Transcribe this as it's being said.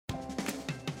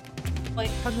Like,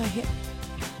 how do I hit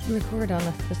record on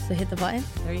this? Just to hit the button?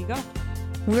 There you go.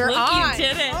 We're Look, on. you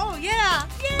did it. Oh, yeah.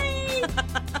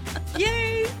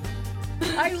 Yay. Yay.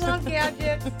 I love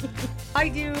gadgets. I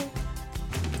do.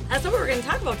 That's what we're going to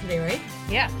talk about today, right?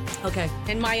 Yeah. Okay.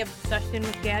 And my obsession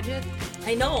with gadgets.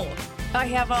 I know. I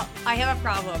have a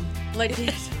problem.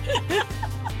 Legit.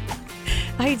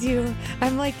 I do.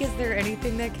 I'm like, is there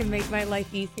anything that can make my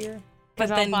life easier? But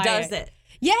then does it?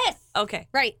 Yes. Okay.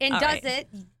 Right. And All does right. it?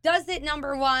 Does it,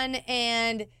 number one?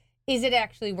 And is it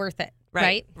actually worth it?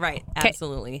 Right. Right. 'Kay.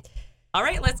 Absolutely. All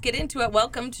right. Let's get into it.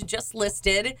 Welcome to Just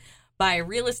Listed by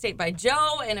Real Estate by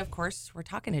Joe. And of course, we're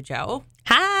talking to Joe.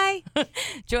 Hi.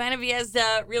 Joanna Viez,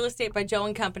 Real Estate by Joe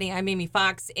and Company. I'm Amy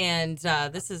Fox. And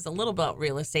this is a little about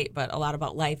real estate, but a lot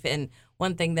about life. And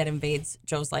one thing that invades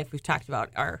Joe's life we've talked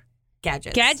about are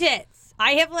gadgets. Gadgets.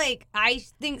 I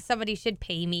think somebody should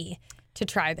pay me to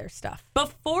try their stuff.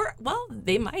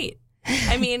 They might.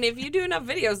 I mean, if you do enough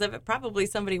videos of it, probably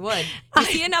somebody would. I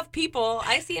see enough people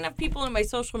in my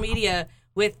social media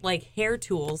with like hair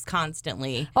tools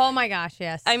constantly. Oh my gosh,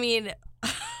 yes. I mean,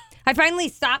 I finally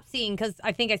stopped seeing because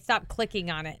I think I stopped clicking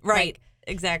on it. right. Like,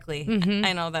 Exactly. Mhm.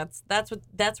 I know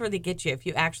that's where they get you. If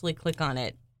you actually click on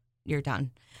it, you're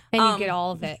done. and you get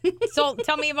all of it. So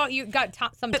tell me about you got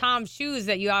some Tom shoes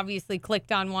that you obviously clicked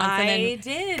on once and I then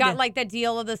did. got like the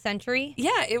deal of the century.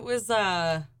 Yeah, it was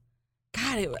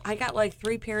I got like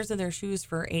 3 pairs of their shoes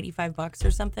for $85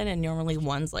 or something, and normally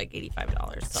one's like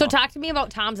 $85. So talk to me about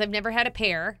Tom's. I've never had a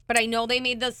pair, but I know they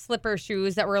made the slipper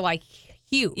shoes that were like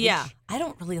huge. Yeah, I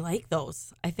don't really like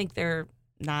those. I think they're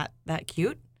not that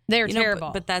cute. They're You know,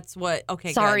 terrible. but that's what.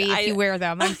 Okay, sorry good. if you wear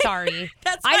them. I'm sorry.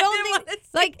 That's I what don't didn't think wanna say.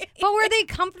 like. But were they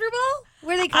comfortable?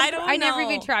 Were they comfortable? don't I never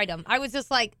even know. tried them. I was just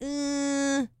like,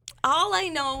 All I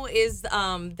know is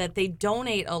that they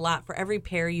donate a lot for every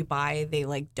pair you buy. They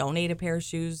like donate a pair of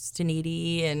shoes to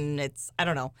needy, and I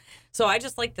don't know. So I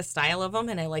just like the style of them,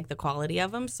 and I like the quality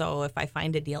of them. So if I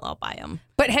find a deal, I'll buy them.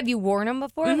 But have you worn them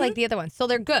before, like the other ones? So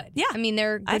they're good. Yeah. I mean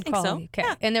they're good I think so. quality. Okay,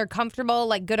 Yeah. and they're comfortable,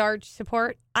 like good arch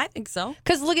support. I think so.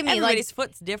 Because look at me, Everybody's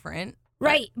foot's different. but-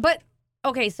 right? But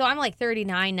okay, so I'm like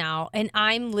 39 now, and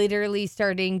I'm literally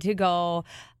starting to go.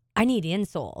 I need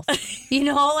insoles.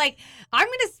 Like I'm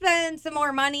going to spend some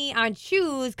more money on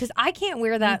shoes because I can't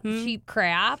wear that cheap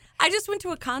crap. I just went to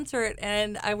a concert,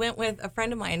 and I went with a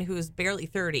friend of mine who's barely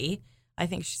 30. I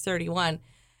think she's 31.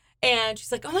 And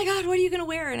she's like, oh, my God, what are you going to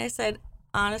wear? And I said,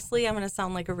 honestly, I'm going to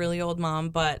sound like a really old mom,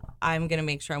 but I'm going to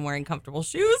make sure I'm wearing comfortable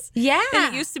shoes. Yeah.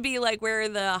 And it used to be like wear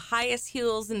the highest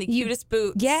heels and the cutest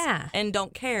boots. Yeah. And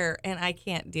don't care. And I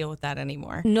can't deal with that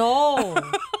anymore. No.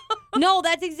 No,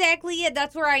 that's exactly it.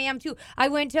 That's where I am too. I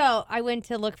went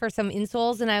to look for some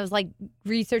insoles, and I was like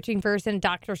researching first, and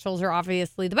Dr. Scholl's are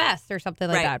obviously the best or something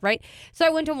like Right. that, right? So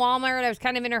I went to Walmart. I was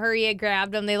kind of in a hurry. I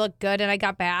grabbed them. They looked good, and I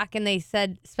got back, and they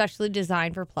said specially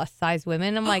designed for plus size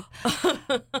women. I'm like,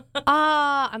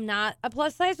 I'm not a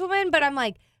plus size woman, but I'm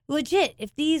like, legit,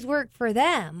 if these work for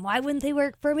them, why wouldn't they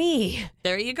work for me?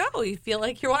 There you go. You feel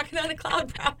like you're walking on a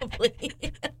cloud, probably.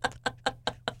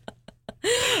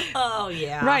 Oh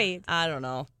yeah, Right. I don't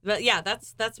know, but yeah,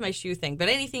 that's my shoe thing. But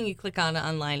anything you click on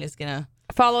online is gonna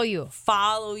Follow you.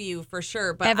 follow you for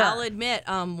sure. But Ever. I'll admit,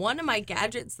 one of my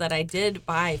gadgets that I did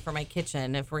buy for my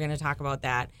kitchen, if we're gonna talk about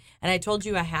that, and I told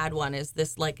you I had one, is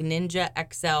this like Ninja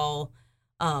XL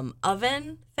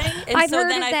oven thing. And I've so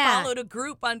heard then of I that. followed a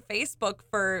group on Facebook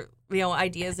for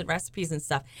ideas and recipes and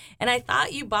stuff. And I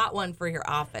thought you bought one for your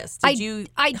office. Did you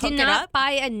I hook did it not up?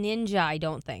 buy a Ninja, I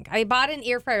don't think. I bought an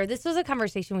air fryer. This was a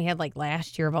conversation we had like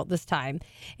last year about this time.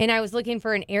 And I was looking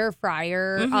for an air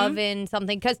fryer, Mm-hmm. oven,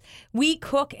 something, because we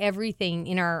cook everything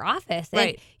in our office. And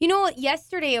Right. you know what?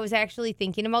 Yesterday I was actually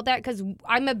thinking about that because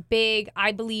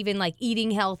I believe in like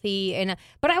eating healthy,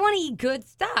 but I want to eat good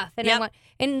stuff. And Yep.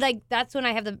 like that's when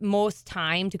I have the most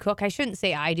time to cook. I shouldn't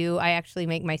say I do. I actually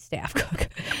make my staff cook.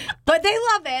 But they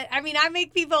love it. I mean, I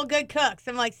make people good cooks.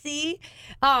 I'm like, see,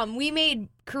 we made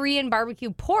Korean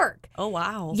barbecue pork. Oh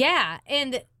wow. Yeah.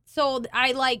 And so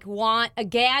I want a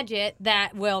gadget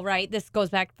that this goes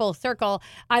back full circle.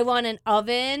 I want an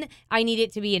oven. I need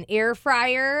it to be an air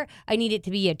fryer. I need it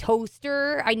to be a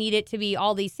toaster. I need it to be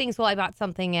all these things. Well, I bought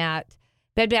something at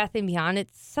Bed Bath & Beyond.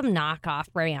 It's some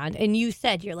knockoff brand. And you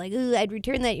said, you're like, ooh, I'd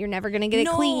return that. You're never going to get it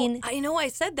clean. I know I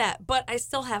said that, but I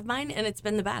still have mine, and it's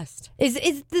been the best. Is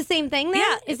it the same thing then?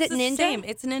 Yeah, Is it's it the Ninja? same.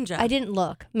 It's Ninja. I didn't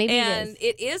look. Maybe and it is.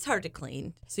 it is hard to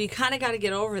clean. So you kind of got to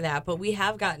get over that, but we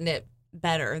have gotten it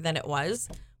better than it was.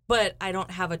 But I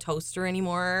don't have a toaster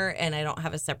anymore, and I don't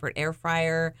have a separate air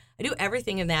fryer. I do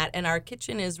everything in that, and our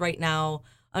kitchen is right now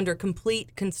under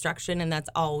complete construction, and that's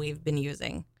all we've been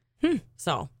using.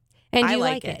 So And I you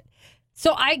like like it. it.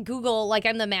 So I Google, like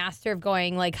I'm the master of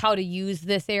going like how to use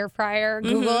this air fryer.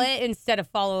 Google it instead of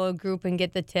follow a group and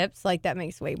get the tips. Like that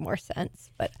makes way more sense.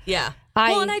 But yeah.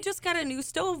 Well, and I just got a new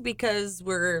stove because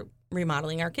we're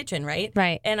remodeling our kitchen, right?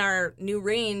 Right. And our new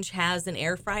range has an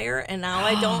air fryer, and now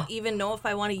I don't even know if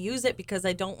I want to use it because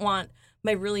I don't want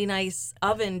my really nice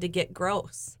oven to get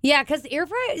gross. Yeah, because air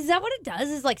fryer, is that what it does?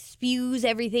 Is like spews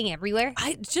everything everywhere?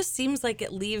 It just seems like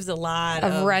it leaves a lot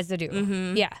Of residue.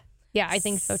 Mhm. Yeah. Yeah, I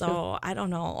think so too. So I don't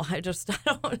know. I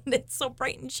don't. It's so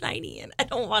bright and shiny, and I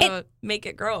don't want to make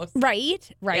it gross.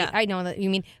 Right. Yeah. I know that you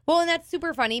mean. Well, and that's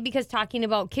super funny because talking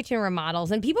about kitchen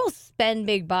remodels and people spend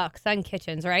big bucks on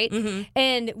kitchens, right? Mm-hmm.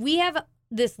 And we have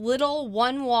this little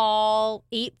one wall,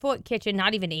 8-foot kitchen,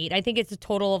 not even 8. I think it's a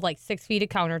total of like 6 feet of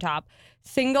countertop,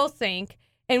 single sink,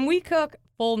 and we cook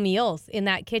full meals in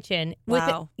that kitchen.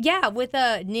 Wow. With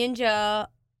a Ninja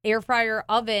air fryer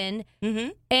oven. Mm-hmm.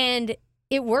 And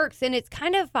it works, and it's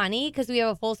kind of funny because we have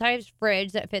a full-size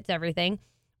fridge that fits everything.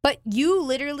 But you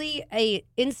literally a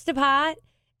Instapot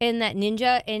and that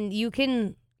Ninja, and you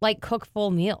can like cook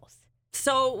full meals.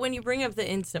 So when you bring up the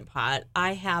Instant Pot,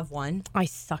 I have one. I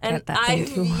suck And at that thing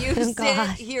I've too. used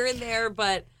Gosh. it here and there,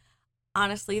 but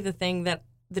honestly, the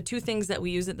two things that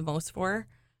we use it the most for,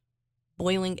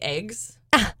 boiling eggs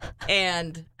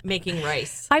and making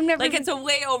rice. I've never Like it's a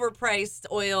way overpriced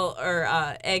oil or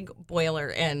egg boiler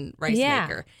and rice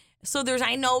maker. So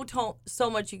I know so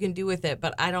much you can do with it,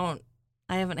 but I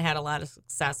haven't had a lot of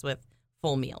success with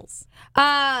full meals.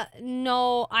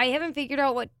 No, I haven't figured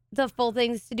out what the full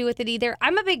things to do with it either.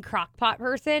 I'm a big crock pot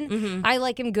person. Mm-hmm. I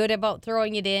like am good about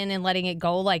throwing it in and letting it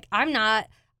go. Like I'm not.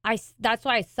 That's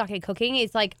why I suck at cooking.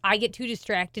 It's like I get too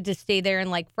distracted to stay there and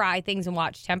like fry things and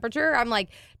watch temperature. I'm like,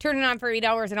 turn it on for 8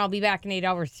 hours and I'll be back in 8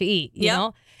 hours to eat, you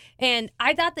know? And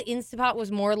I thought the Instapot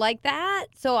was more like that.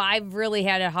 So I've really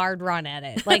had a hard run at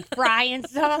it, like frying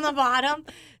stuff on the bottom.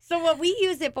 So what we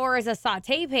use it for is a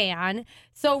saute pan.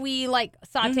 So we like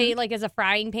saute like as a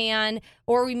frying pan,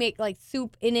 or we make like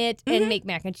soup in it and make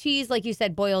mac and cheese. Like you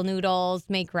said, boil noodles,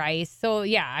 make rice. So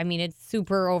yeah, I mean, it's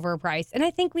super overpriced. And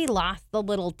I think we lost the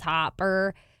little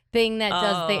topper thing that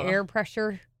does the air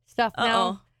pressure stuff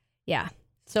now. Yeah.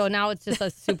 So now it's just a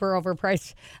super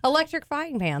overpriced electric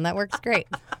frying pan that works great.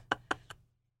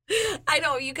 I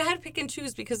know. You got to pick and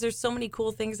choose because there's so many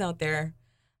cool things out there.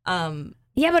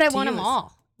 Yeah, but I want them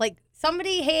all. Like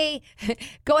somebody, hey,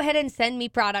 go ahead and send me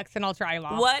products and I'll try them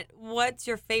all. What's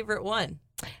your favorite one?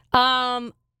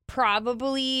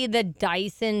 Probably the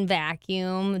Dyson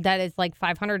vacuum that is like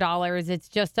 $500. It's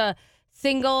just a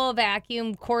single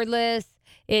vacuum, cordless.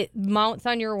 It mounts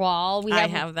on your wall. I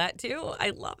have that too. I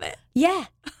love it. Yeah.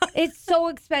 It's so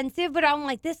expensive, but I'm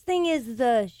like, this thing is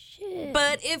the shit.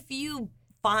 But if you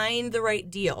find the right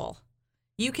deal,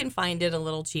 you can find it a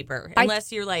little cheaper.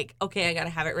 Unless you're like, okay, I got to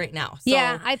have it right now. So,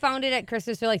 yeah, I found it at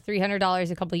Christmas for like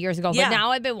 $300 a couple of years ago. Yeah. But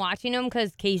now I've been watching them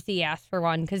because Casey asked for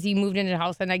one because he moved into the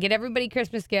house and I get everybody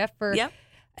Christmas gift for. Yep.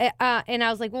 And I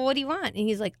was like, well, what do you want? And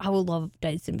he's like, I would love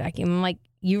Dyson vacuum. I'm like,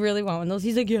 you really want one of those?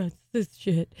 He's like, yeah, it's this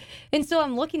shit. And so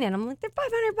I'm looking at them, I'm like, they're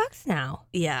 $500 now.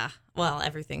 Yeah. Well,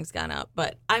 everything's gone up.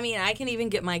 But I mean, I can even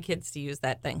get my kids to use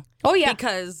that thing. Oh, yeah.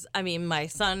 Because, I mean, my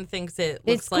son thinks it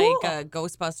It's looks like cool. a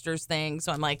Ghostbusters thing.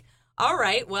 So I'm like, all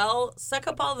right, well, suck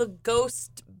up all the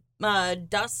ghost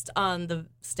dust on the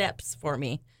steps for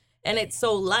me. And it's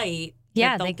so light.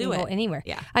 Yeah, they'll they can do go it anywhere.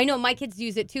 Yeah. I know my kids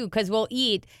use it too because we'll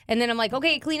eat and then I'm like,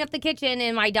 okay, clean up the kitchen.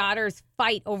 And my daughters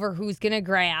fight over who's going to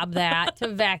grab that to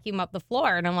vacuum up the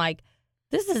floor. And I'm like,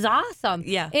 this is awesome.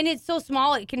 Yeah. And it's so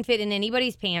small, it can fit in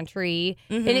anybody's pantry.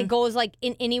 Mm-hmm. And it goes like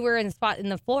in anywhere in the spot in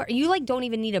the floor. You like don't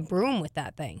even need a broom with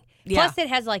that thing. Yeah. Plus it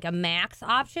has like a max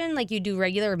option, like you do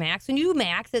regular max. When you do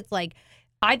max, it's like,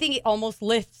 I think it almost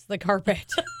lifts the carpet.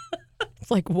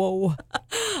 It's like, whoa.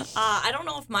 I don't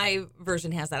know if my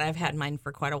version has that. I've had mine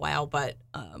for quite a while, but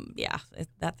yeah,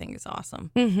 that thing is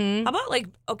awesome. Mm-hmm. How about like,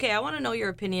 okay, I want to know your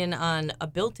opinion on a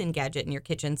built-in gadget in your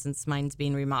kitchen since mine's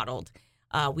being remodeled.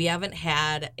 We haven't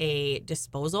had a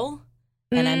disposal,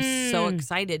 and I'm so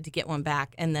excited to get one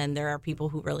back. And then there are people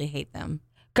who really hate them.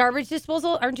 Garbage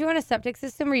disposal? Aren't you on a septic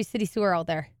system or are you city sewer out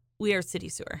there? We are city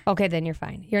sewer. Okay, then you're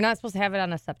fine. You're not supposed to have it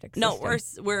on a septic system. No, we're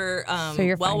So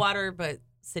you're well fine. water, but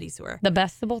city sewer. The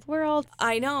best of both worlds.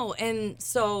 I know. And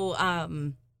so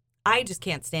I just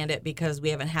can't stand it because we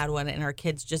haven't had one and our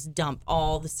kids just dump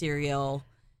all the cereal,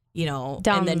 you know,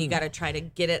 and then you got to try to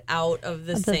get it out of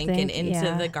the sink and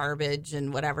into the garbage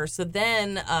and whatever. So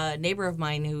then a neighbor of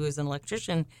mine who is an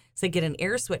electrician said get an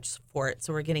air switch for it.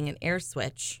 So we're getting an air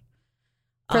switch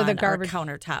For on the garbage our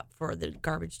countertop for the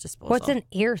garbage disposal. What's an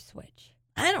air switch?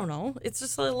 I don't know. It's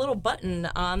just a little button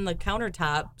on the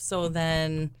countertop. So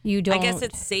then You don't. I guess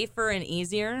it's safer and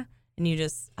easier. And you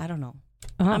just, I don't know.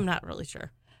 Uh-huh. I'm not really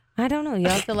sure. I don't know. You'll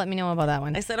have to let me know about that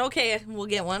one. I said, okay, we'll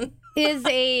get one. Is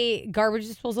a garbage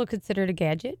disposal considered a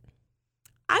gadget?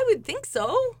 I would think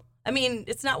so. I mean,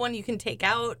 it's not one you can take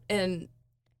out and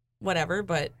whatever,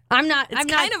 but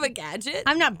it's kind of a gadget.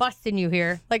 I'm not busting you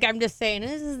here. Like, I'm just saying,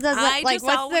 what's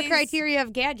the criteria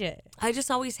of gadget? I just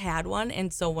always had one,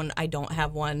 and so when I don't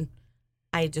have one,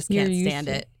 I just can't stand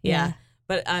it. Yeah.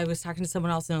 But I was talking to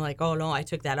someone else, and they're like, oh, no, I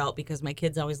took that out because my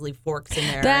kids always leave forks in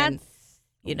there. That's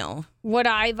what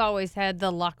I've always had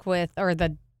the luck with, or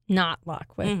the not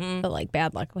luck with, the like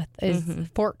bad luck with, is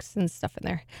forks and stuff in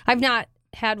there. I've not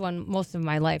had one most of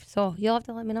my life, so you'll have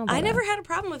to let me know about I never had a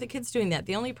problem with the kids doing that.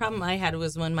 The only problem I had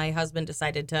was when my husband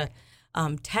decided to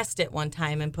test it one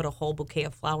time and put a whole bouquet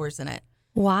of flowers in it.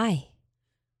 Why?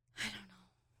 I don't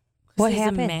know. What He's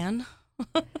happened? a man.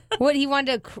 What he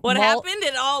wanted to What happened?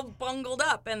 It all bungled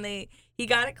up, and he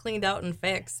got it cleaned out and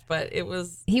fixed, but it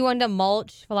was... He wanted to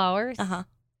mulch flowers? Uh-huh.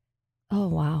 Oh,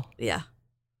 wow. Yeah.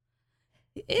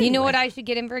 Anyway. You know what I should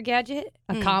get him for a gadget?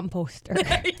 A composter.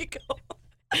 There you go.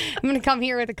 I'm going to come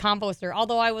here with a composter,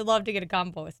 although I would love to get a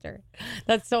composter.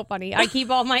 That's so funny. I keep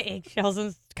all my eggshells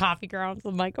and coffee grounds.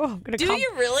 I'm like, I'm going to Do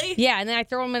you really? Yeah, and then I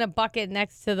throw them in a bucket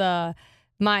next to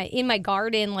in my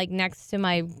garden, like next to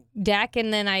my deck,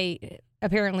 and then I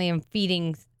apparently am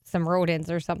feeding some rodents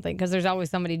or something because there's always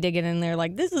somebody digging in there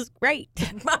like, this is great.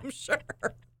 I'm sure.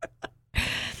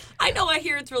 I know I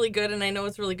hear it's really good, and I know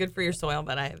it's really good for your soil,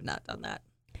 but I have not done that.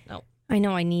 No. I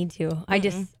know I need to. I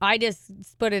just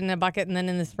put it in a bucket, and then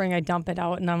in the spring I dump it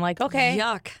out, and I'm like, okay.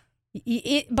 Yuck.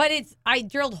 But I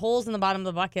drilled holes in the bottom of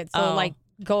the bucket, so like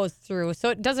goes through. So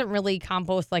it doesn't really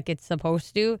compost like it's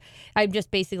supposed to. I'm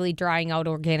just basically drying out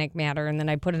organic matter, and then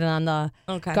I put it on the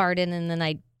garden, and then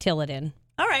I till it in.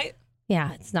 All right.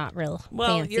 Yeah, it's not real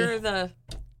fancy. You're the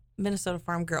Minnesota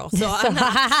farm girl, so I'm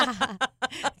not.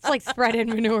 It's like spreading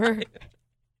manure.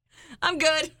 I'm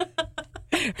good.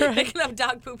 Right. Picking up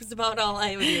dog poop is about all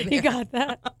I ever do. You got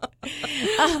that.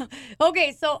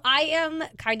 Okay, so I am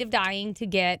kind of dying to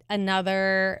get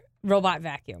another robot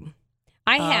vacuum.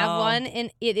 I have one,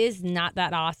 and it is not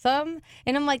that awesome.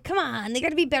 And I'm like, come on, they got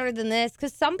to be better than this,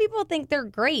 because some people think they're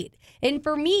great. And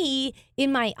for me,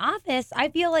 in my office, I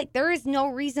feel like there is no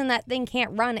reason that thing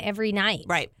can't run every night.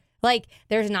 Right. Like,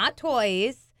 there's not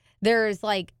toys. There's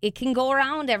like, it can go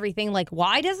around everything. Like,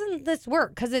 why doesn't this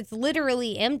work? Because it's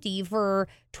literally empty for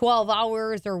 12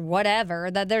 hours or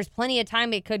whatever. That there's plenty of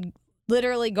time it could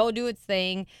literally go do its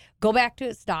thing, go back to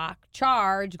its stock,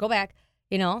 charge, go back,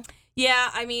 Yeah,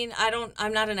 I mean,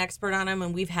 I'm not an expert on them,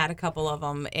 and we've had a couple of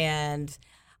them, and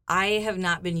I have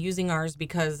not been using ours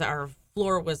because our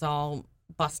floor was all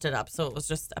busted up, so it was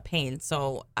just a pain.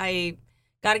 So I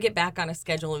got to get back on a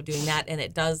schedule of doing that, and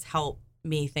it does help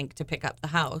me think to pick up the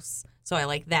house. So I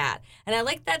like that. And I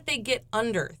like that they get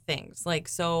under things, like,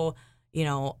 so,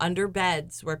 under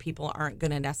beds where people aren't going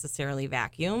to necessarily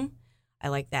vacuum. I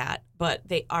like that, but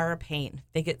they are a pain.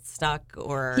 They get stuck,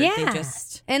 or they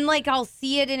just... And, like, I'll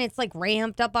see it, and it's, like,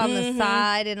 ramped up on the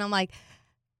side, and I'm like,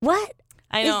 what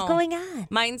is going on?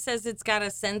 Mine says it's got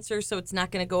a sensor, so it's not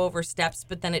going to go over steps,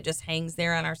 but then it just hangs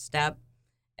there on our step.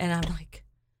 And I'm like,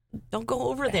 don't go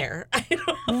over there.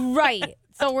 Right.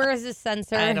 So where is this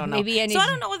sensor? I don't know. Maybe I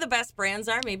don't know what the best brands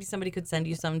are. Maybe somebody could send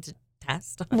you some to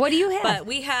test. What do you have? But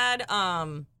we had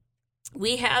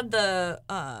the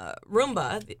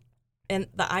Roomba, and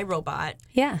the iRobot.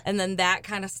 Yeah. And then that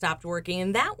kind of stopped working.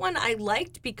 And that one I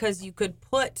liked because you could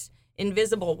put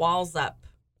invisible walls up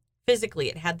physically.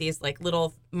 It had these like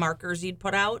little markers you'd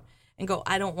put out and go,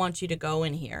 I don't want you to go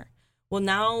in here. Well,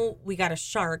 now we got a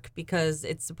Shark because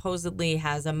it supposedly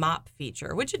has a mop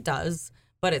feature, which it does,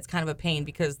 but it's kind of a pain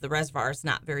because the reservoir is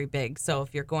not very big. So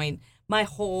if you're going, my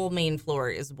whole main floor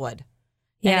is wood.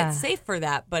 Yeah. And it's safe for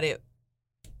that, but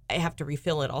I have to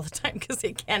refill it all the time because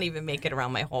it can't even make it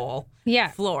around my whole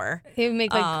floor. It would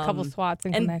make like a couple swats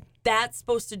and come back. That's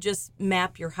supposed to just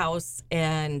map your house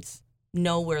and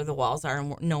know where the walls are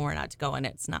and know where not to go, and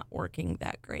it's not working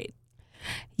that great.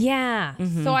 Yeah.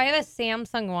 So I have a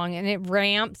Samsung one, and it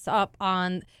ramps up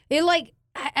on it. Like,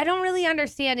 I don't really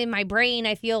understand. In my brain,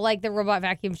 I feel like the robot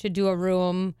vacuum should do a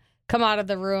room, come out of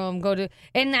the room, go to,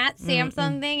 and that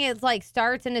Samsung thing, it's like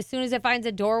starts, and as soon as it finds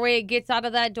a doorway, it gets out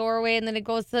of that doorway, and then it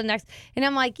goes to the next. And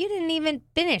I'm like, you didn't even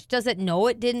finish. Does it know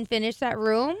it didn't finish that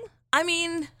room? I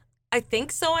mean, I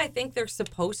think so. I think they're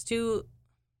supposed to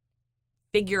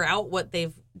figure out what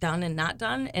they've done and not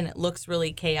done, and it looks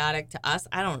really chaotic to us.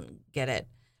 I don't get it.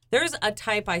 There's a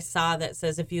type I saw that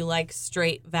says if you like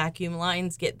straight vacuum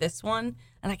lines, get this one,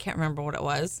 and I can't remember what it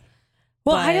was.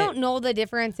 Well, I But- don't know the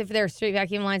difference if they're straight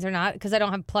vacuum lines or not because I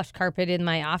don't have plush carpet in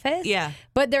my office. Yeah.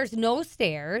 But there's no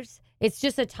stairs. It's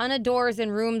just a ton of doors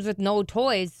and rooms with no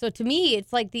toys. So to me,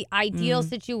 it's like the ideal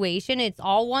situation. It's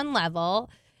all one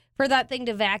level for that thing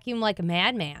to vacuum like a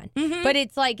madman. But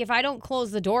it's like if I don't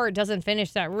close the door, it doesn't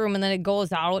finish that room and then it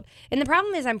goes out. And the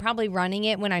problem is I'm probably running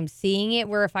it when I'm seeing it,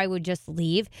 where if I would just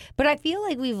leave. But I feel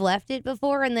like we've left it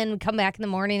before and then we come back in the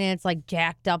morning and it's like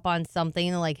jacked up on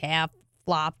something, like half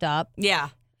flopped up, Yeah.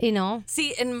 you know?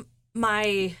 See, in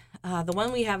my the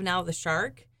one we have now, the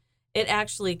Shark, it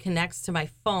actually connects to my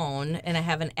phone, and I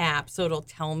have an app, so it'll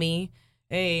tell me,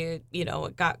 hey, you know,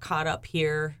 it got caught up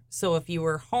here. So if you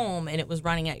were home and it was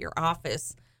running at your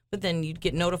office, but then you'd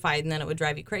get notified, and then it would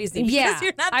drive you crazy because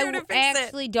you're not there to fix it. I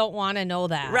actually don't want to know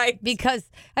that. Right. Because,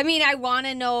 I mean, I want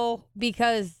to know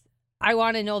because I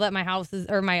want to know that my house is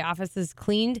or my office is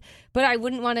cleaned, but I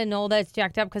wouldn't want to know that it's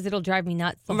jacked up because it'll drive me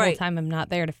nuts the whole Right. time I'm not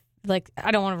there to, like,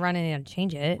 I don't want to run in and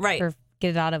change it. Right. Or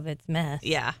get it out of its mess.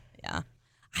 Yeah, yeah.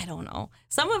 I don't know.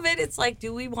 Some of it, it's like,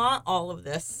 do we want all of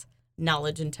this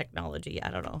knowledge and technology?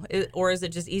 I don't know. Or is it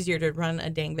just easier to run a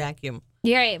dang vacuum?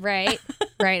 Yeah, right.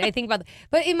 Right. I think about that.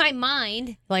 But in my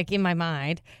mind,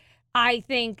 I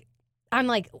think, I'm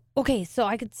like, okay, so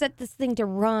I could set this thing to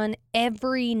run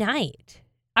every night.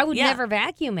 I would Yeah. never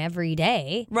vacuum every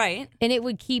day. Right. And it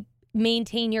would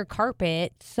maintain your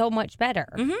carpet so much better.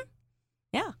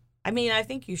 Yeah. I mean, I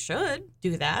think you should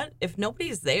do that. If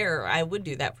nobody's there, I would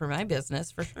do that for my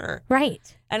business for sure.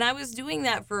 Right. And I was doing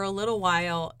that for a little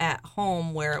while at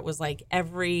home where it was like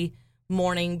every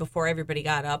morning before everybody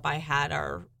got up, I had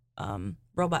our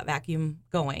robot vacuum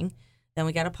going. Then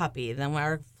we got a puppy. Then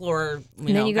our floor,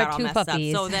 then you got all two messed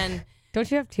puppies. up. So then,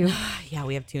 Don't you have two? yeah,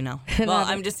 we have two now. Well,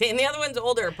 I'm just saying the other one's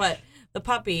older, but the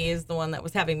puppy is the one that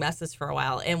was having messes for a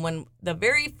while. And when the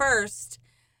very first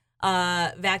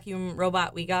vacuum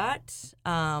robot we got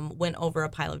went over a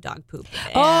pile of dog poop.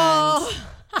 And Oh.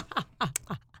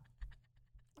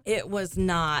 it was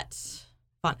not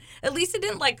fun. At least it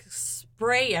didn't like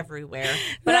spray everywhere.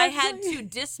 But I had to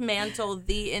dismantle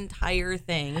the entire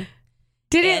thing.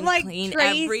 Did it and like clean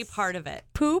trace every part of it.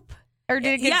 poop? Or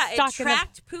did it get Yeah, stuck it in the...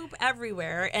 tracked poop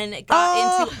everywhere, and it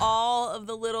got Oh. into all of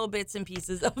the little bits and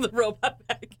pieces of the robot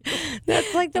vacuum.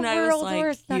 That's like the And I world's was like,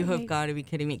 worst you nightmare. have got to be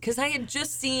kidding me. Because I had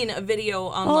just seen a video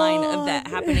online of that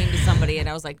happening to somebody, and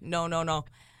I was like, no.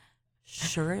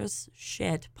 Sure as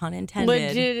shit, pun intended.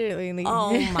 Legitimately.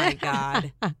 Oh my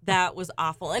God. That was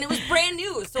awful. And it was brand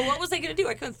new. So what was I going to do?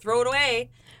 I couldn't throw it away.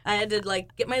 I had to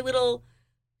like get my little,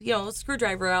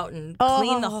 screwdriver out and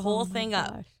clean the whole my thing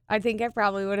up. gosh. I think I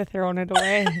probably would have thrown it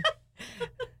away.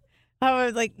 I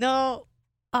was like, no,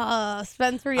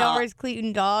 spend 3 hours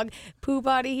cleaning dog poop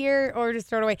out of here or just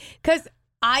throw it away. Because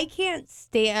I can't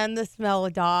stand the smell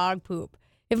of dog poop.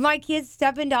 If my kids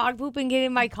step in dog poop and get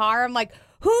in my car, I'm like,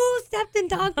 who stepped in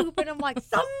dog poop? And I'm like,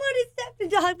 somebody stepped in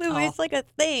dog poop. And it's like a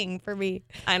thing for me.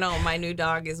 I know. My new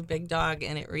dog is a big dog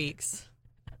and it reeks.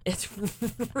 It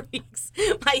reeks.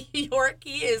 My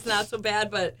Yorkie is not so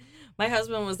bad, but my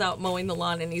husband was out mowing the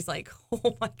lawn and he's like,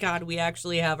 oh my God, we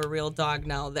actually have a real dog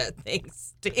now. That thing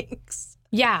stinks.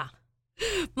 Yeah.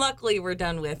 Luckily, we're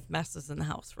done with messes in the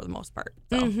house for the most part.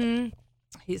 So Mm-hmm.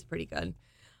 he's pretty good.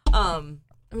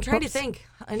 I'm trying to think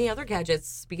any other gadgets.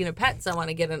 Speaking of pets, I want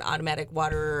to get an automatic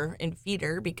water and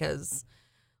feeder because,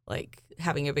 like,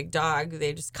 having a big dog,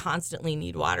 they just constantly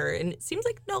need water, and it seems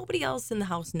like nobody else in the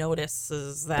house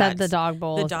notices that the dog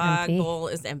bowl the is dog empty. bowl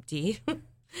is empty.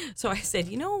 So I said,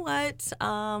 you know what?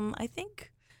 I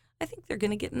think they're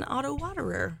gonna get an auto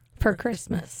waterer For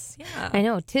Christmas. Yeah. I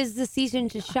know. 'Tis the season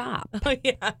to shop. Oh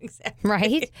yeah, exactly.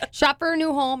 Right? Shop for a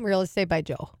new home. Real estate by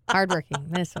Joe. Hardworking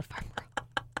Minnesota farmer.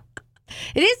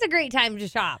 It is a great time to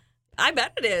shop. I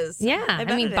bet it is. Yeah. I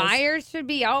bet mean, it is. buyers should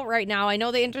be out right now. I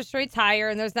know the interest rate's higher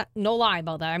and there's no lie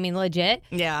about that. I mean, legit.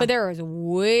 Yeah. But there is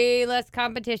way less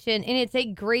competition and it's a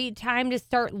great time to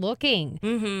start looking.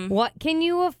 Mm-hmm. What can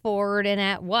you afford and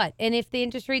at what? And if the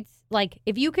interest rate's like,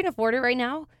 if you can afford it right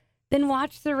now, then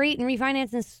watch the rate and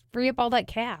refinance and free up all that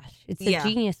cash. It's a Yeah.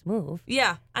 genius move.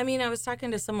 Yeah. I mean, I was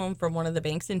talking to someone from one of the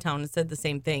banks in town and said the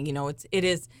same thing.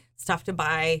 It's tough to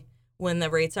buy when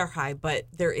the rates are high, but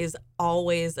there is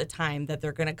always a time that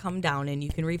they're going to come down and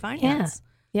you can refinance. Yeah.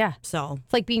 Yeah. So,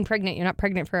 It's like being pregnant. You're not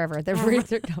pregnant forever. The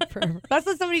rates are down forever. That's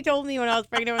what somebody told me when I was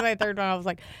pregnant with my third one. I was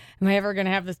like, am I ever going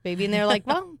to have this baby? And they're like,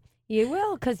 well, you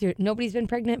will because nobody's been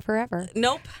pregnant forever.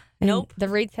 nope. And Nope. The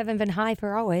rates haven't been high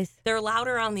for always. They're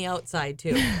louder on the outside,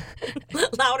 too.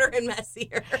 Louder and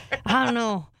messier. I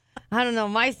don't know.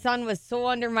 My son was so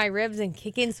under my ribs and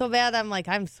kicking so bad. I'm like,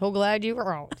 I'm so glad you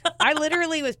were out. I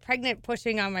literally was pregnant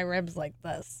pushing on my ribs like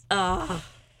this.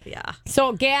 Yeah.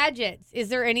 So gadgets. Is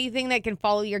there anything that can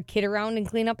follow your kid around and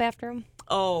clean up after him?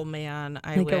 Oh man,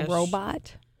 I Like wish. a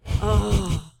robot?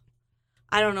 Oh,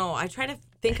 I don't know. I try to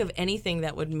think of anything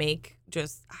that would make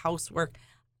just housework.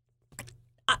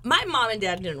 My mom and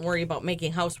dad didn't worry about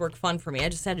making housework fun for me. I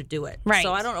just had to do it. Right.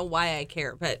 So I don't know why I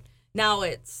care, but now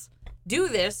it's do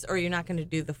this or you're not going to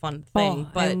do the fun thing.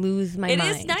 Oh, but I lose my mind. It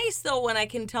is nice though when I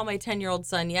can tell my 10-year-old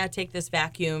son, yeah, take this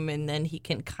vacuum, and then he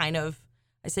can kind of.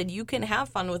 I said you can have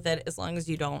fun with it as long as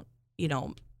you don't,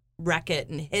 wreck it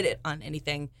and hit it on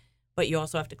anything, but you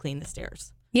also have to clean the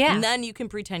stairs. Yeah. And then you can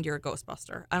pretend you're a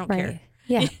Ghostbuster. I don't Right. care.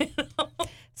 Yeah. You know?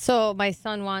 So my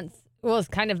son is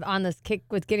kind of on this kick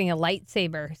with getting a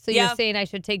lightsaber. So Yeah. you're saying I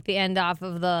should take the end off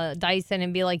of the Dyson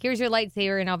and be like, here's your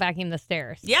lightsaber and I'll vacuum the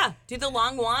stairs. Yeah. Do the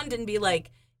long wand and be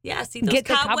like, yeah, see those Get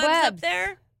the cobwebs up cobwebs.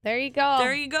 there? There you go.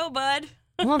 There you go, bud.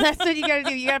 Well, that's what you got to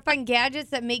do. You got to find gadgets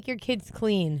that make your kids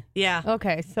clean. Yeah.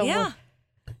 Okay. So Yeah.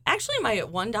 Actually, my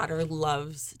one daughter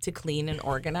loves to clean and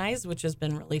organize, which has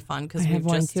been really fun because I have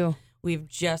one too. we've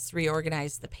just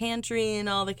reorganized the pantry and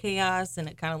all the chaos, and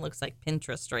it kind of looks like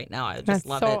Pinterest right now. I just That's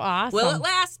love so it. awesome. Will it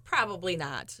last? Probably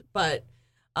not. But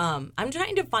I'm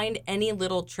trying to find any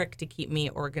little trick to keep me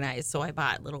organized. So I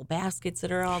bought little baskets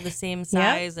that are all the same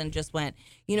size and just went,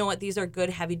 you know what? These are good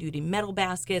heavy-duty metal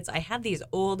baskets. I had these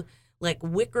old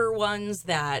wicker ones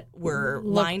that were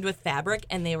lined with fabric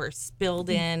and they were spilled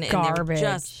in and they were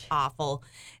just awful.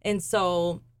 And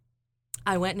so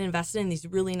I went and invested in these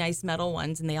really nice metal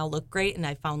ones and they all look great. And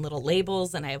I found little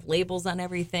labels and I have labels on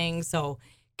everything. So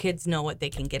kids know what they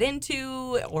can get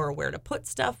into or where to put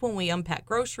stuff when we unpack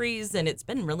groceries. And it's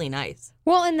been really nice.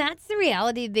 Well, and that's the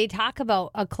reality. They talk about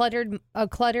a cluttered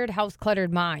house,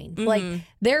 cluttered mind. Mm-hmm. Like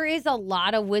there is a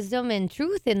lot of wisdom and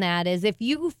truth in that. Is if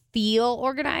you feel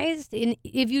organized and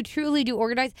if you truly do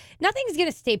organize, nothing's going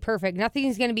to stay perfect.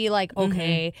 Nothing's going to be like,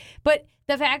 okay. But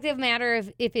the fact of the matter,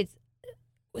 if it's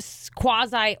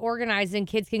quasi organized and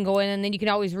kids can go in and then you can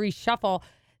always reshuffle,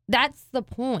 that's the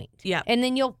point. Yeah. And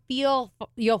then you'll feel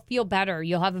better.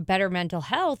 You'll have a better mental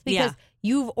health because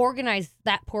you've organized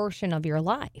that portion of your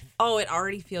life. Oh, it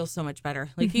already feels so much better.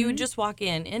 Like you would just walk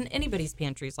in anybody's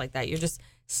pantries like that. You're just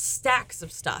stacks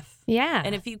of stuff. Yeah.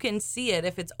 And if you can see it,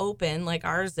 if it's open like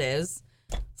ours is,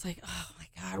 it's like, oh my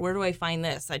God, where do I find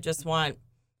this? I just want,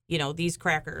 these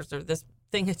crackers or this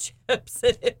thing of chips.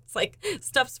 And it's like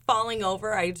stuff's falling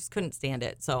over. I just couldn't stand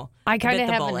it. So I kind of bit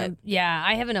the have bullet.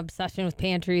 I have an obsession with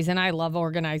pantries and I love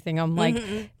organizing them, like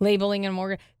labeling them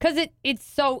because it's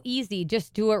so easy.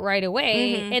 Just do it right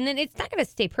away. And then it's not going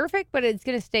to stay perfect, but it's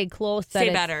going to stay close. Stay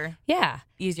better. Yeah.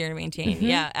 Easier to maintain.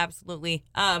 Yeah, absolutely.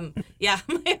 Yeah,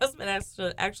 my husband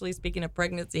actually, speaking of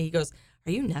pregnancy, he goes,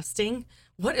 "Are you nesting?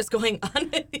 What is going on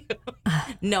with you?"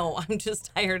 No, I'm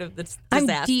just tired of this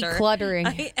disaster. I'm decluttering.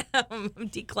 I am. I'm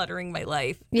decluttering my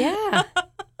life. Yeah.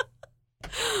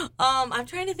 I'm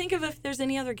trying to think of if there's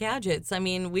any other gadgets. I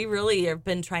mean, we really have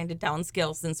been trying to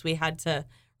downscale since we had to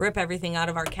rip everything out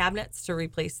of our cabinets to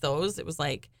replace those. It was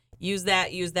like, use that,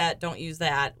 don't use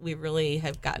that. We really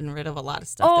have gotten rid of a lot of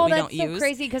stuff that we don't use. Oh, that's so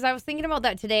crazy because I was thinking about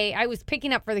that today. I was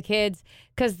picking up for the kids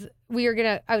because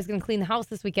I was gonna clean the house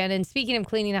this weekend. And speaking of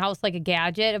cleaning the house, like a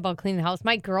gadget about cleaning the house,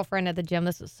 my girlfriend at the gym,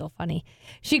 this was so funny.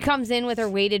 She comes in with her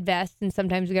weighted vest, and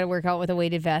sometimes we got to work out with a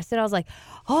weighted vest. And I was like,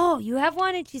 "Oh, you have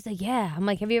one?" And she's like, "Yeah." I'm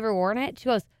like, "Have you ever worn it?" She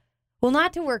goes, "Well,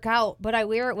 not to work out, but I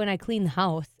wear it when I clean the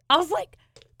house." I was like,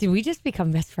 did we just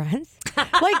become best friends? Like,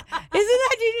 isn't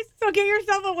that genius? So get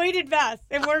yourself a weighted vest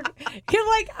and work. I'm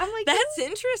like, that's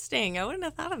interesting. I wouldn't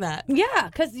have thought of that. Yeah,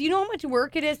 because you know how much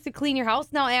work it is to clean your house.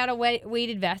 Now add a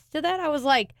weighted vest to that. I was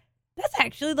like, that's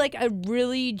actually like a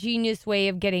really genius way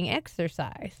of getting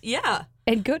exercise. Yeah.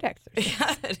 And good exercise.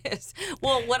 Yeah, it is.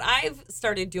 Well, what I've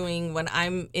started doing when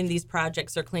I'm in these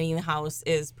projects or cleaning the house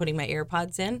is putting my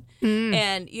AirPods in.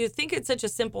 And you think it's such a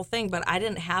simple thing, but I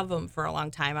didn't have them for a long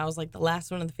time. I was like the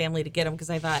last one in the family to get them because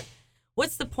I thought,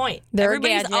 what's the point?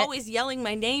 Everybody's always yelling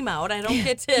my name out. I don't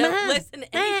get to listen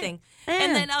to anything.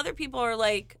 And then other people are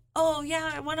like, oh,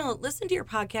 yeah, I want to listen to your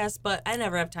podcast, but I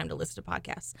never have time to listen to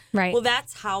podcasts. Right. Well,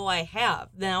 that's how I have.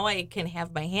 Now I can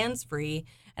have my hands free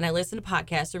and I listen to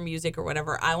podcasts or music or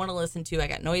whatever I want to listen to. I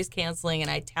got noise canceling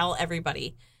and I tell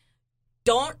everybody,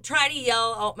 don't try to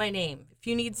yell out my name. If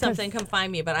you need something, come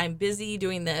find me. But I'm busy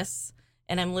doing this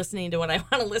and I'm listening to what I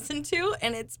want to listen to.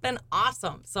 And it's been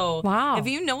awesome. So if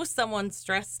you know someone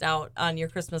stressed out on your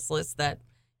Christmas list that,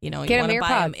 you want to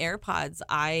buy them AirPods,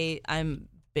 I'm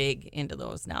big into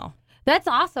those now. That's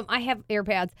awesome. I have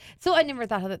AirPods. So I never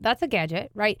thought of that. That's a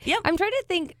gadget, right? Yep. I'm trying to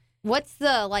think. what's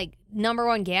the like number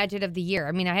one gadget of the year?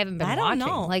 I mean, I haven't been I don't watching.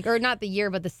 know. Like, or not the year,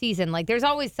 but the season. Like, there's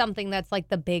always something that's like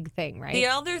the big thing, right? The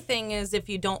other thing is if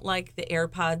you don't like the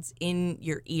AirPods in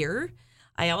your ear,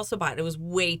 I also bought it was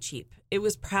way cheap. It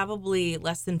was probably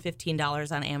less than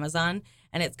 $15 on Amazon,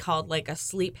 and it's called like a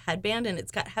sleep headband, and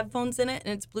it's got headphones in it,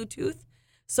 and it's Bluetooth,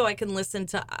 so I can listen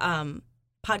to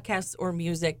podcasts or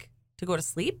music to go to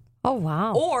sleep. Oh,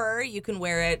 wow. Or you can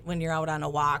wear it when you're out on a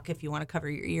walk if you want to cover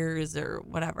your ears or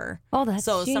whatever. Oh, that's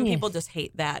so some genius. people just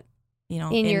hate that, in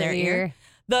your their ear. ear.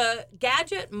 The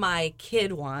gadget my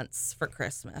kid wants for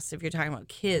Christmas, if you're talking about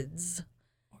kids,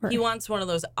 he wants one of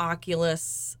those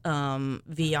Oculus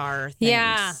VR things.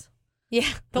 Yeah. Yeah.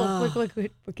 Those look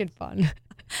wicked fun.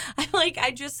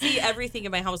 I just see everything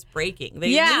in my house breaking.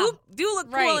 They do look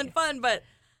cool Right. and fun, but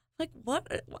like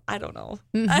what? I don't know.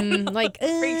 Mhm. Like,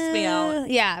 freaks me out.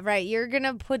 Yeah, right. You're going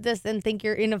to put this and think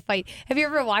you're in a fight. Have you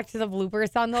ever watched the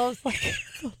bloopers on those?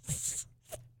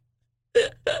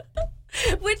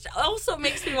 Which also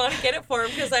makes me want to get it for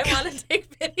him because I want to take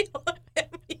video of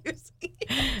him using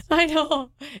it. I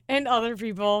know. And other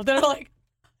people. They're like,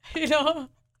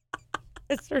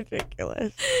 it's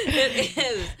ridiculous. It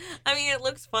is. I mean, it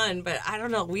looks fun, but I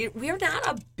don't know. We're not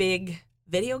a big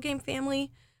video game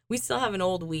family. We still have an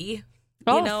old Wii.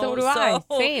 So do I.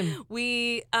 Same.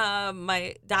 We,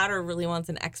 my daughter really wants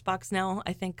an Xbox now,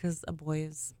 I think, because a boy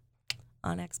is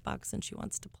on Xbox and she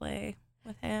wants to play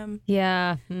with him.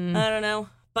 Yeah. I don't know.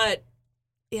 But,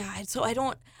 yeah, so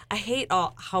I hate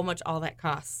how much all that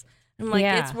costs. I'm like,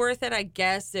 it's worth it, I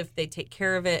guess, if they take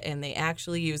care of it and they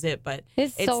actually use it. But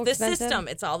it's so the expensive. system.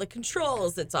 It's all the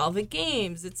controls. It's all the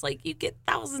games. It's like you get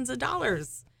thousands of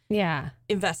dollars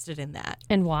invested in that.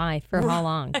 And why? For how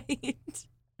long? Right.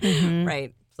 Mhm.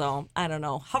 Right. So, I don't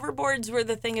know. Hoverboards were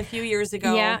the thing a few years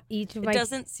ago. Yeah. It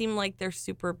doesn't seem like they're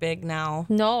super big now.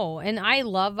 No. And I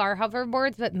love our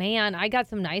hoverboards, but man, I got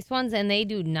some nice ones and they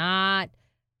do not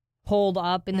hold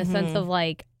up in the sense of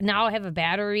like, now I have a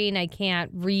battery and I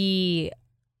can't calibrate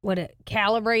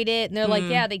it. And they're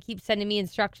like, they keep sending me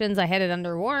instructions. I had it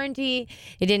under warranty.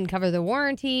 It didn't cover the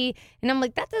warranty. And I'm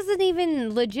like, that doesn't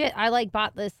even legit. I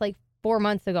bought this 4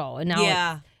 months ago and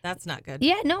now that's not good.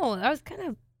 Yeah, no, I was kind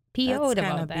of PO'd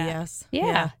That's about that. BS.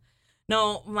 Yeah.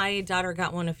 No, my daughter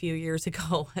got one a few years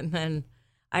ago, and then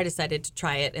I decided to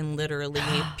try it and literally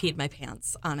peed my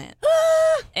pants on it.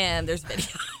 And there's video.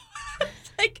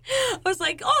 I was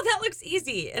like, oh, that looks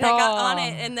easy. And I got on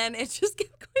it, and then it just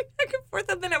kept going back and forth.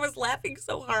 And then I was laughing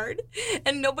so hard,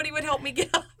 and nobody would help me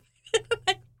get off.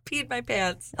 I peed my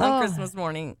pants on Christmas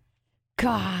morning.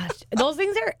 Gosh, those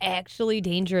things are actually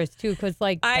dangerous, too, because,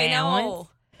 balance. I know.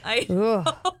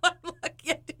 Ugh. I'm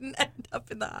lucky I didn't end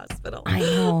up in the hospital. I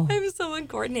know. I was so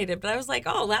uncoordinated, but I was like,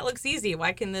 oh, that looks easy.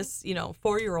 Why can this,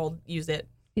 4-year-old use it?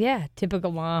 Yeah,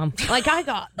 typical mom. I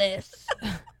got this.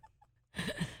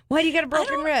 Why do you got a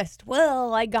broken wrist?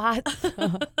 Well, I got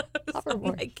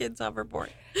hoverboard. My kid's hoverboard.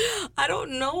 I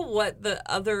don't know what the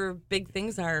other big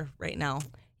things are right now.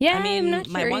 Yeah, I mean, I'm not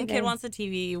my sure one either. kid wants a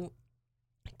TV.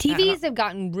 TVs have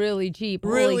gotten really cheap.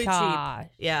 Really Holy gosh.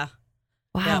 cheap. Yeah.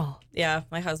 Wow. Yeah.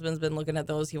 My husband's been looking at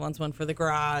those. He wants one for the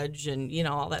garage and,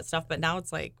 all that stuff. But now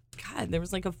it's like, God, there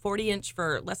was like a 40-inch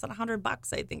for less than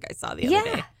 $100, I think I saw the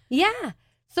other day. Yeah.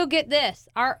 So get this.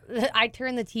 I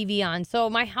turned the TV on. So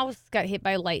my house got hit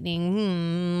by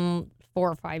lightning 4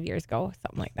 or 5 years ago,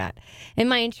 something like that. And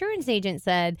my insurance agent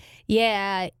said,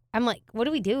 I'm like, what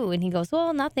do we do? And he goes,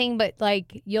 well, nothing, but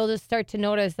you'll just start to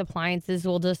notice appliances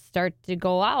will just start to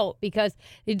go out because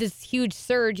it's this huge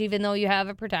surge, even though you have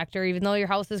a protector, even though your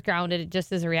house is grounded, it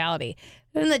just is a reality.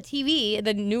 And the TV,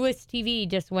 the newest TV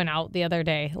just went out the other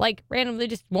day, randomly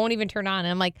just won't even turn on.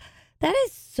 And I'm like, that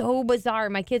is so bizarre.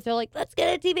 My kids are like, let's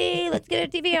get a TV. Let's get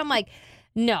a TV. I'm like,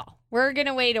 no, we're going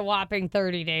to wait a whopping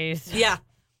 30 days. Yeah.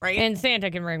 Right. And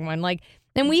Santa can bring one.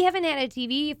 And we haven't had a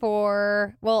TV a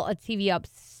TV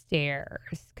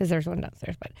upstairs because there's one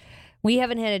downstairs, but we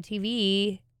haven't had a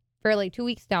TV for 2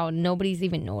 weeks now and nobody's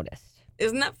even noticed.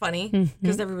 Isn't that funny?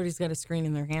 Because everybody's got a screen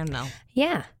in their hand now.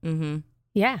 Yeah. Mm-hmm.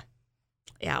 Yeah.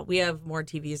 Yeah. We have more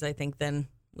TVs, I think, than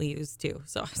we used to.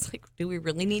 So I was like, do we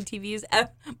really need TVs?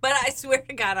 But I swear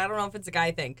to God, I don't know if it's a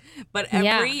guy thing, but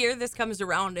every year this comes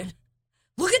around and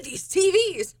look at these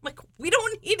TVs. I'm like, we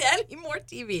don't need any more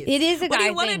TVs. It is a What guy do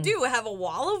you want to thing. do? Have a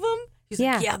wall of them? He's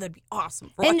like, yeah, that'd be awesome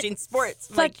for And watching sports.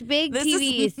 I'm Such like, big this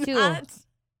TVs, is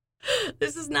too.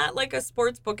 This is not like a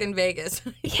sports book in Vegas.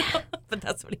 Yeah. But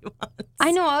that's what he wants.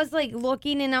 I know. I was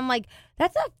looking and I'm like,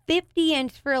 that's a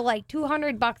 50-inch for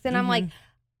 $200. And I'm like,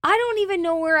 I don't even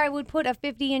know where I would put a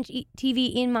 50-inch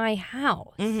TV in my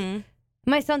house. Mm-hmm.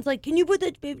 My son's like, can you put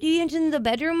the 50-inch in the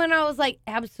bedroom? And I was like,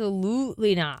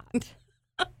 absolutely not.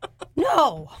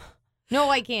 No,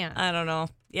 I can't. I don't know.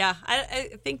 Yeah, I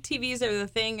think TVs are the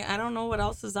thing. I don't know what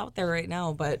else is out there right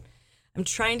now, but I'm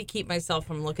trying to keep myself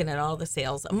from looking at all the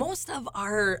sales. Most of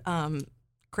our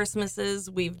Christmases,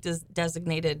 we've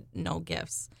designated no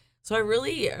gifts. So I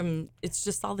really, it's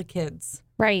just all the kids.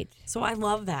 Right. So I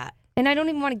love that. And I don't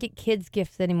even want to get kids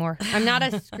gifts anymore. I'm not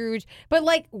a Scrooge. But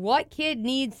like, what kid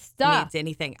needs stuff? Needs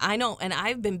anything. I know. And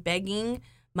I've been begging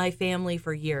my family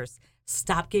for years.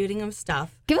 Stop giving them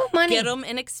stuff. Give them money. Get them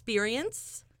an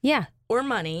experience. Yeah. Or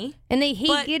money. And they hate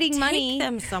but getting money. Take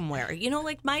them somewhere. You know,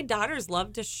 like my daughters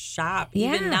love to shop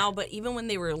Yeah. even now, but even when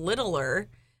they were littler,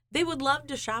 they would love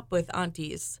to shop with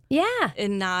aunties. Yeah.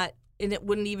 And it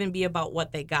wouldn't even be about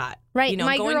what they got. Right. You know,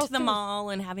 My going girls to the too. mall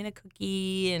and having a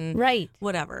cookie and Right.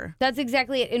 whatever. That's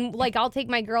exactly it. And like, I'll take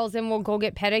my girls and we'll go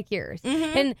get pedicures.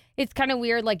 Mhm. And it's kind of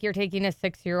weird, like you're taking a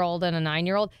 6-year-old and a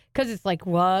 9-year-old, because it's like,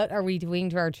 what are we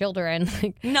doing to our children?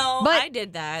 Like, No, But- I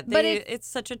did that. but It's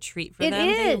such a treat for it them.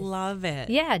 They is. love it.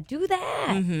 yeah, do that.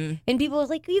 Mm-hmm. And people are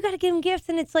like, you got to give them gifts.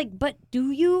 And it's like, but do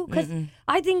you? Because Mm-mm.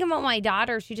 I think about my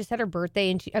daughter. She just had her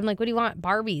birthday. And I'm like, what do you want?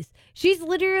 Barbies. She's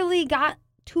literally got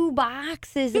 2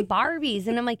 boxes of Barbies.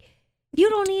 And I'm like, you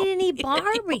don't need any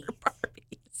Barbies.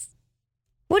 Barbies.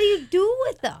 What do you do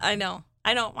with them? I know.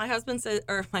 My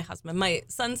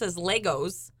son says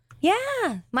Legos. Yeah.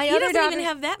 My He other doesn't daughter. even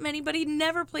have that many, but he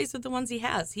never plays with the ones he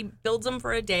has. He builds them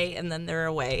for a day and then they're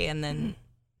away and then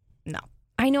no.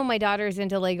 I know my daughter's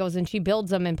into Legos and she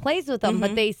builds them and plays with them,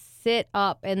 but Mhm. they sit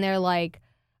up and they're like,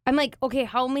 I'm like, okay,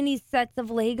 how many sets of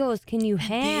Legos can you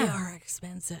have? They are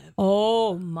expensive.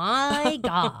 Oh my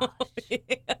gosh.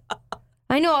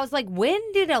 I know. I was like, when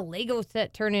did a Lego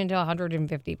set turn into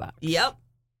 $150? Yep.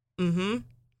 Mm-hmm.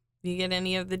 You get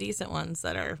any of the decent ones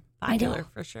that are I know. popular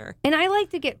for sure. And I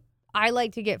like to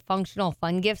get functional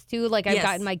fun gifts too. Like I've Yes.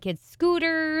 gotten my kids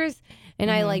scooters and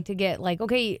I Mhm. like to get like,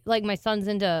 okay, like my son's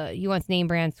he wants name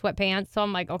brand sweatpants. So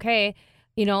I'm like, okay,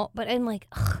 but I'm like,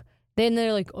 ugh. Then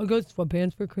they're like, I got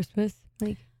sweatpants for Christmas.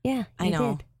 Like, yeah, I you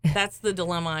know. did. That's the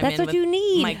dilemma I'm That's in what with you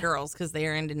need. my girls because they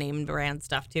are into name brand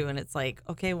stuff too. And it's like,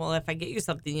 okay, well, if I get you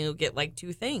something, you'll get like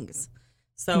 2 things.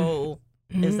 So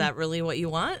is that really what you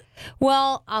want?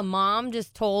 Well, a mom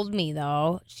just told me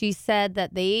though. She said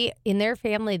that in their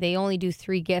family they only do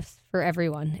 3 gifts for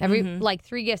everyone. Like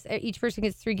 3 gifts. Each person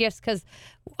gets 3 gifts because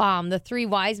the 3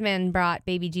 wise men brought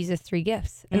baby Jesus 3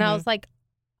 gifts, and I was like,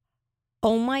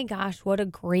 oh my gosh, what a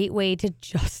great way to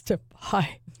justify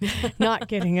not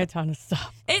getting a ton of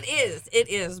stuff. It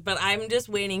is. But I'm just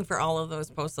waiting for all of those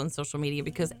posts on social media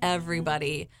because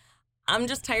I'm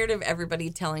just tired of everybody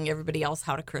telling everybody else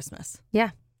how to Christmas. Yeah,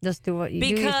 just do what you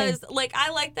do. Because like I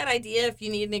like that idea if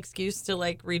you need an excuse to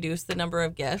like reduce the number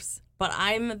of gifts, but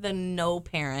I'm the no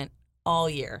parent all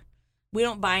year. We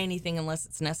don't buy anything unless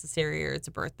it's necessary or it's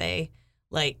a birthday,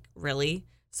 like really.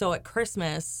 So at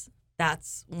Christmas,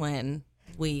 that's when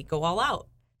we go all out.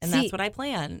 And that's what I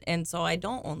plan. And so I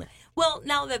don't only, well,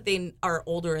 now that they are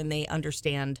older and they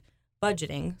understand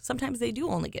budgeting, sometimes they do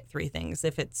only get 3 things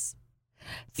if it's,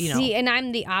 See, and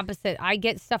I'm the opposite. I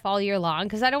get stuff all year long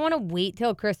because I don't want to wait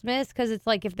till Christmas because it's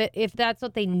like if that's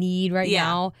what they need right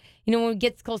now, when it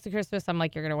gets close to Christmas, I'm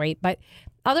like, you're going to wait. But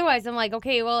otherwise, I'm like,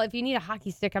 okay, well, if you need a hockey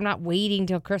stick, I'm not waiting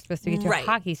till Christmas to get your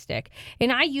hockey stick.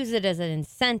 And I use it as an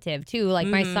incentive, too. Like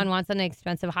my son wants an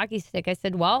expensive hockey stick. I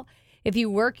said, well, if you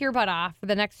work your butt off for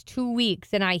the next 2 weeks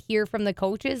and I hear from the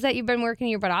coaches that you've been working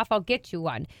your butt off, I'll get you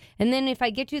one. And then if I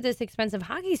get you this expensive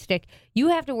hockey stick, you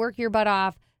have to work your butt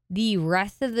off the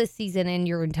rest of the season in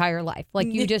your entire life. Like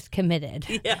you just committed.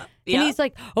 Yeah. And he's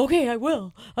like, okay, I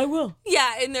will.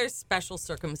 Yeah, and there's special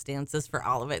circumstances for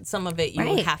all of it. Some of it you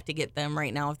Right. have to get them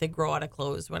right now if they grow out of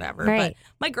clothes, whatever. Right.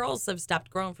 But my girls have stopped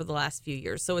growing for the last few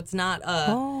years, so it's not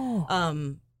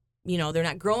they're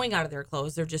not growing out of their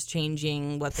clothes. They're just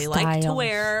changing what they like to Styles.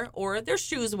 wear, or their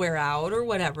shoes wear out, or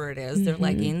whatever it is, their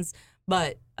leggings.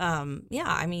 But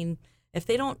I mean, if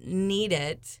they don't need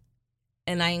it,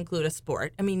 and I include a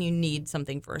sport, I mean, you need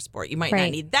something for a sport. You might not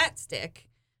Right. need that stick,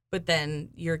 but then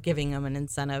you're giving them an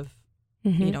incentive,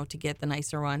 to get the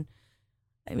nicer one.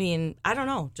 I mean, I don't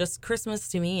know. Just Christmas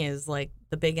to me is like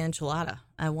the big enchilada.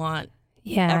 I want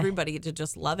everybody to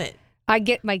just love it. I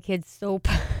get my kids soap.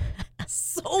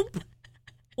 Soap?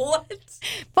 What?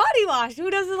 Body wash. Who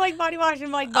doesn't like body wash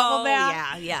and like bubble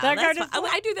bath? Yeah. That That's kind of fine.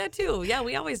 I do that too. Yeah,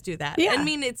 we always do that. Yeah. I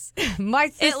mean, it's My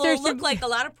it sister will look like a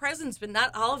lot of presents, but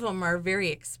not all of them are very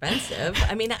expensive.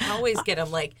 I mean, I always get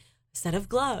them like a set of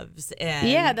gloves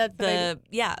and that's what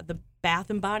I the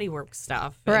Bath and Body Works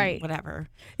stuff, and Right. whatever.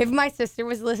 If my sister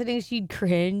was listening, she'd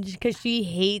cringe because she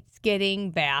hates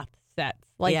getting bath sets.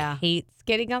 Like, Yeah. hates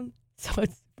getting them. So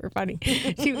it's super funny.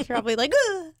 She was probably like,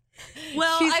 ugh.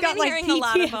 Well, She's I've got, been like, hearing a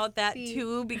lot about that PTSD.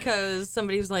 too because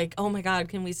somebody was like, "Oh my God,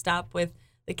 can we stop with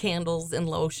the candles and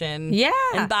lotion Yeah.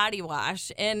 and body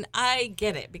wash?" And I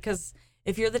get it because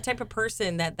if you're the type of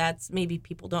person that's maybe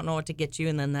people don't know what to get you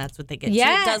and then that's what they get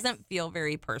Yes. you, it doesn't feel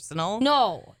very personal.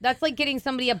 No, that's like getting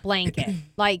somebody a blanket.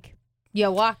 Like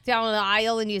you walked down the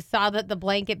aisle and you saw that the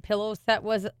blanket pillow set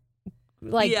was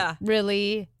like Yeah.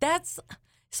 really. That's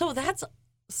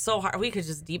so hard. We could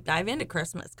just deep dive into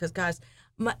Christmas because, gosh,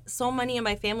 so many of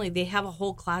my family, they have a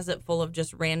whole closet full of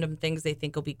just random things they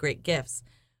think will be great gifts.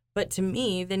 But to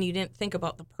me, then you didn't think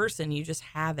about the person. You just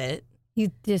have it.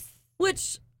 You just.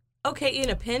 Which, okay, in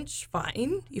a pinch,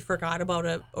 fine. You forgot about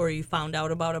it or you found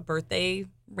out about a birthday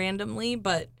randomly,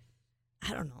 but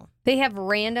I don't know. They have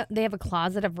a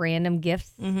closet of random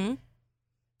gifts. Mm-hmm.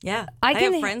 Yeah. I I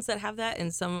have can- friends that have that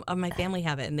and some of my family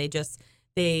have it and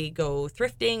they go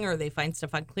thrifting or they find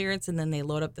stuff on clearance and then they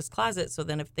load up this closet. So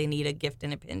then if they need a gift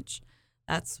in a pinch,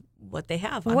 that's what they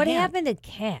have. On What hand. happened to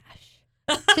cash?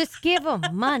 Just give them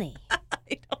money.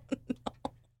 I don't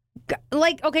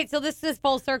Like, okay, so this is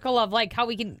full circle of like how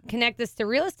we can connect this to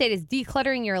real estate is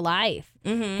decluttering your life.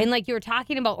 Mm-hmm. And like you were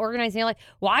talking about organizing your life.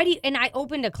 Why do you, and I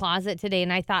opened a closet today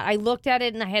and I looked at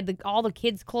it and I had all the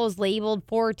kids' clothes labeled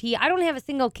 4T. I don't have a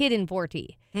single kid in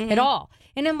 4T at all.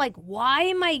 And I'm like, why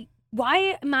am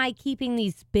I keeping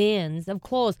these bins of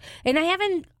clothes? And I have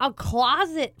a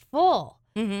closet full.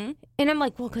 Mm-hmm. And I'm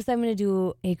like, well, because I'm going to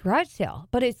do a garage sale.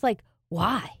 But it's like,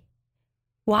 why?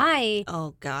 Why?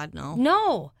 Oh, God, no.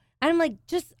 No. And I'm like,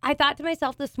 I thought to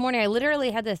myself this morning, I literally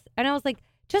had this, and I was like,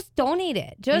 just donate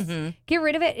it. Just get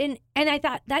rid of it. And I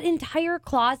thought that entire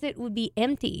closet would be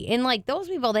empty. And like those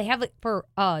people, they have it for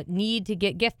need to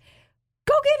get gift.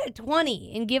 Go get a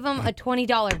 20 and give them a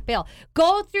 $20 bill.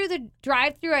 Go through the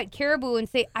drive-through at Caribou and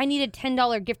say, I need a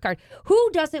 $10 gift card. Who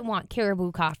doesn't want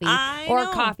Caribou coffee I or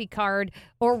know. a coffee card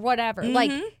or whatever?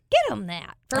 Like, get them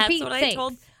that for That's Pete's what sake.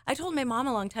 I told my mom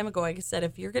a long time ago. I said,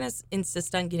 if you're going to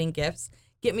insist on getting gifts,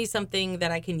 get me something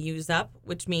that I can use up,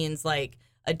 which means like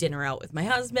a dinner out with my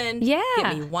husband. Yeah.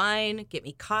 Get me wine, get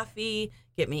me coffee,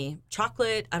 get me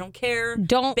chocolate. I don't care.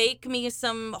 Don't Bake me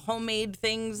some homemade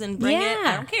things and bring it. I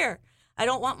Yeah. don't care. I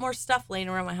don't want more stuff laying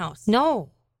around my house.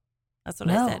 No. That's what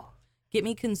I said. Get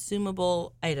me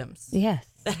consumable items Yes.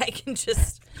 that they can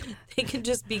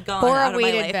just be gone Or out a of my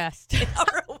weighted life. vest.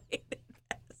 Or a weighted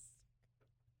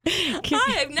vest.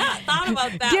 I have not thought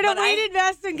about that. Get a but weighted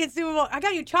vest and consumable. I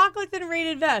got you chocolates and a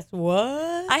weighted vest. What?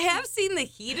 I have seen the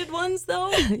heated ones though.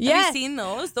 Have Yes. you seen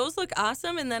those? Those look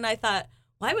awesome. And then I thought,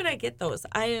 why would I get those?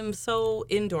 I am so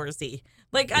indoorsy.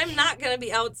 Like I'm not gonna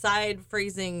be outside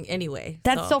freezing anyway.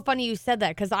 That's so funny you said that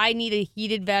because I need a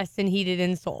heated vest and heated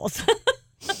insoles.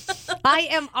 I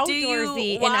am Do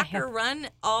outdoorsy you and I walk have. or run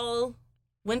all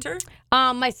winter?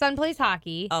 My son plays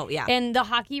hockey. Oh yeah. And the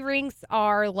hockey rinks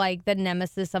are like the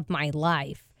nemesis of my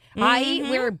life. I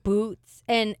wear boots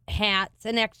and hats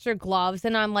and extra gloves,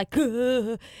 and I'm like,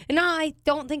 ugh. And I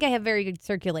don't think I have very good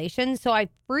circulation, so I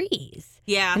freeze.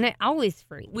 Yeah. And I always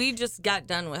freeze. We just got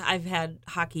done with. I've had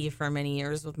hockey for many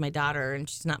years with my daughter, and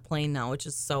she's not playing now, which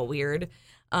is so weird.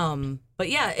 But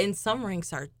yeah, and some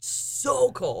rinks are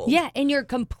so cold. Yeah, and you're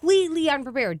completely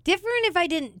unprepared. Different if I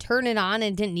didn't turn it on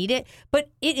and didn't need it, but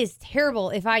it is terrible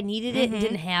if I needed it and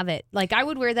didn't have it. Like I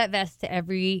would wear that vest to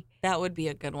every. That would be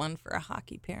a good one for a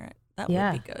hockey parent. That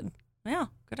Yeah. would be good. Yeah,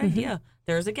 good idea.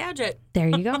 There's a gadget. There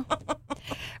you go.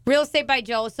 Real Estate by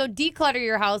Joe. So declutter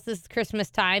your house this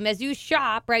Christmas time as you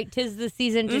shop. Right, 'tis the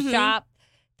season to shop.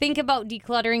 Think about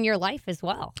decluttering your life as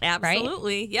well. Right?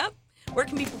 Absolutely. Yep. Where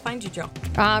can people find you, Joe?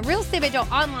 Real Estate by Joe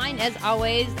online, as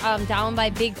always, down by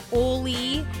Big Ole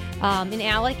in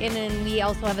Alec. And then we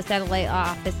also have a satellite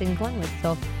office in Glenwood.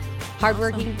 So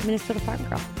hardworking Minnesota farm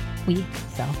girl. We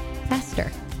sell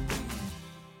faster.